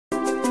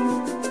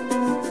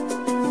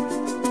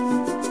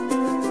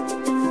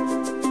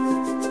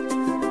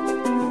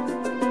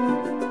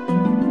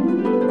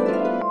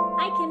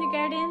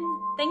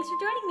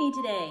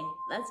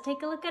let's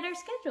take a look at our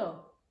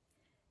schedule.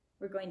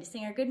 We're going to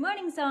sing our good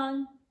morning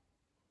song,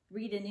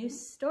 read a new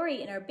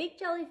story in our Big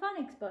Jolly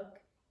Phonics book,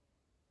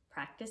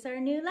 practice our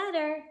new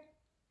letter,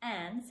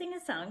 and sing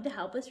a song to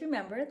help us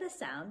remember the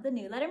sound the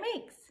new letter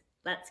makes.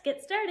 Let's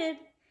get started.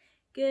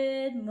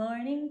 Good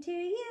morning to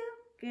you,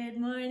 good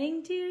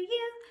morning to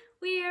you.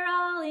 We're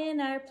all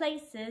in our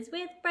places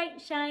with bright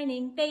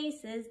shining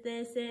faces.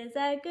 This is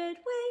a good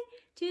way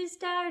to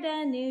start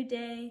a new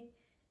day.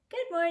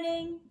 Good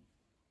morning.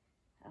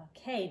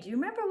 Okay, do you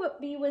remember what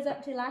Bee was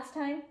up to last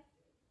time?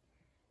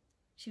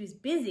 She was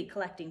busy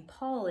collecting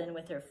pollen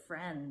with her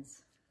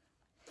friends.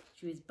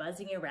 She was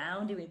buzzing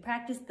around and we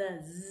practiced the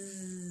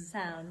Z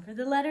sound for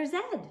the letter Z.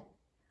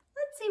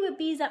 Let's see what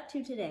Bee's up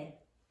to today.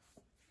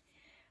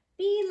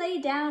 Bee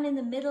lay down in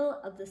the middle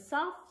of the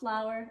soft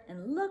flower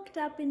and looked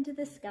up into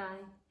the sky.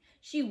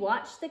 She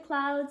watched the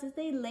clouds as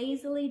they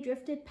lazily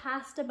drifted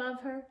past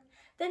above her.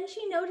 Then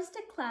she noticed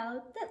a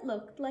cloud that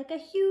looked like a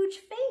huge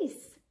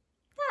face.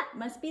 That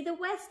must be the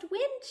west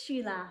wind,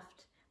 she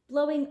laughed,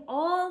 blowing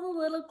all the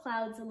little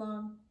clouds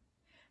along.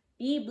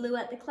 Bee blew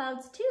at the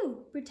clouds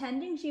too,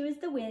 pretending she was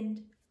the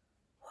wind.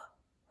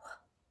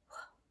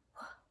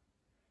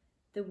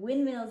 The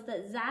windmills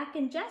that Zach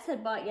and Jess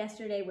had bought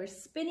yesterday were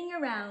spinning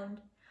around.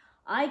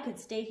 I could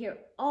stay here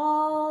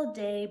all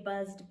day,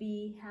 buzzed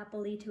Bee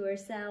happily to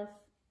herself.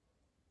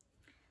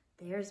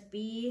 There's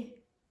Bee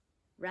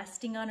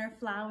resting on her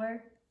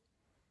flower.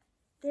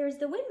 There's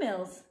the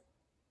windmills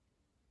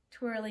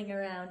twirling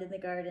around in the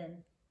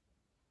garden.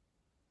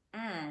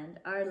 And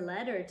our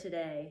letter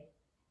today.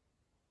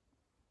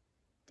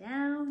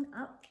 Down,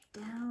 up,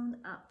 down,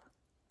 up.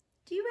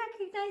 Do you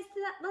recognize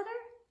that letter?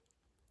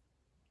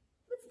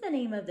 What's the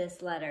name of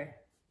this letter?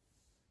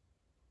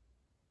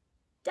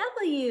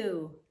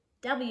 W.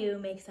 W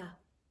makes a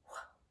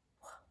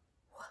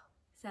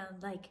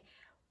sound like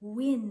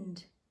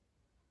wind.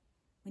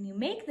 When you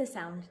make the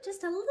sound,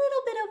 just a little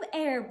bit of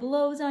air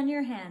blows on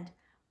your hand.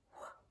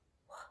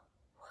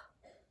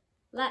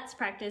 Let's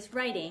practice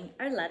writing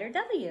our letter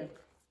W.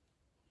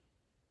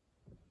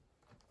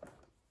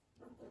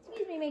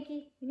 Excuse me,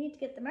 Mickey, you need to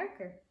get the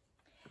marker.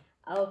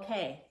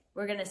 Okay,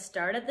 we're gonna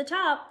start at the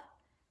top.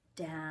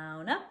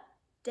 Down, up,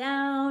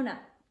 down,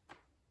 up.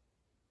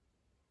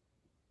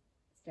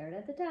 Start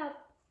at the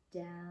top.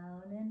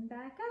 Down and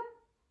back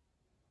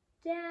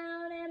up,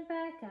 down and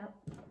back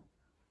up.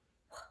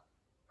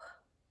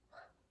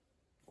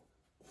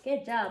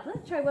 Good job.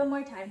 Let's try one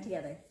more time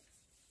together.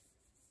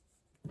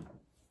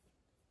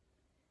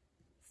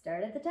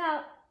 Start at the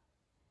top,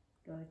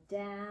 go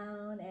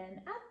down and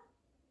up,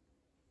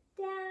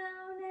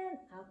 down and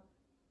up.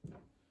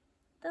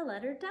 The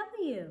letter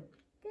W.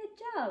 Good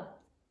job.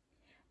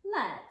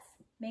 Let's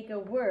make a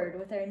word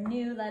with our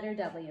new letter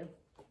W.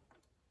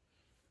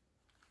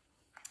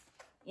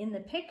 In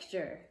the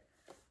picture,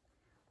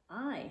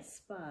 I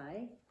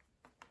spy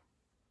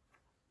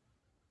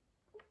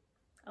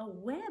a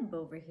web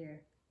over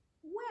here.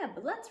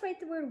 Web. Let's write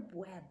the word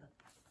web.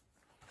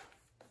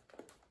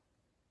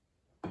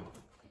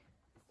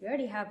 We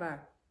already have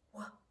our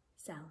W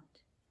sound.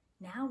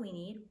 Now we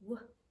need W,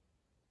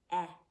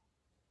 E.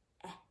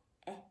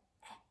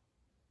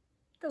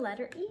 The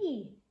letter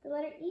E. The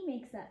letter E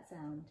makes that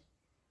sound.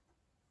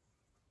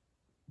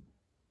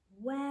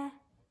 Web.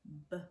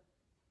 B.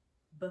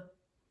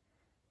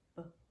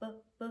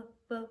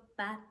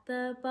 Bat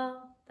the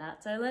ball.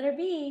 That's our letter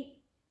B.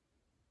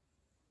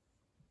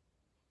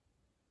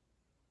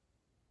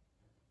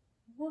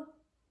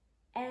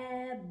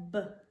 Web.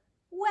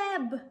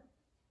 Web.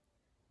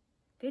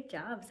 Good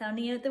job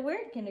sounding out the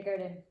word,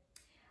 kindergarten.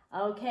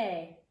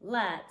 Okay,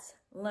 let's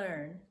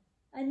learn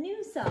a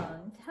new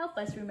song to help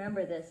us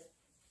remember this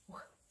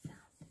W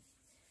sound.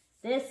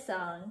 This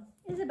song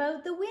is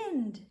about the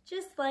wind,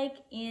 just like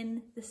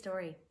in the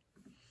story.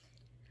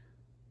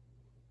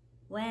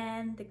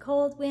 When the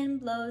cold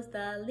wind blows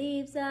the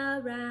leaves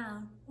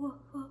around, whoa,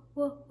 whoa,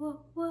 whoa, whoa,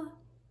 whoa.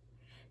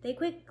 They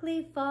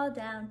quickly fall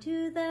down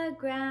to the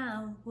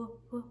ground, whoa,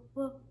 whoa,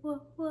 whoa,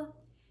 whoa, whoa.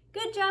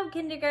 Good job,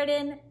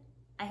 kindergarten.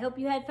 I hope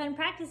you had fun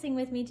practicing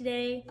with me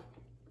today.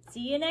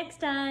 See you next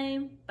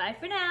time. Bye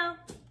for now.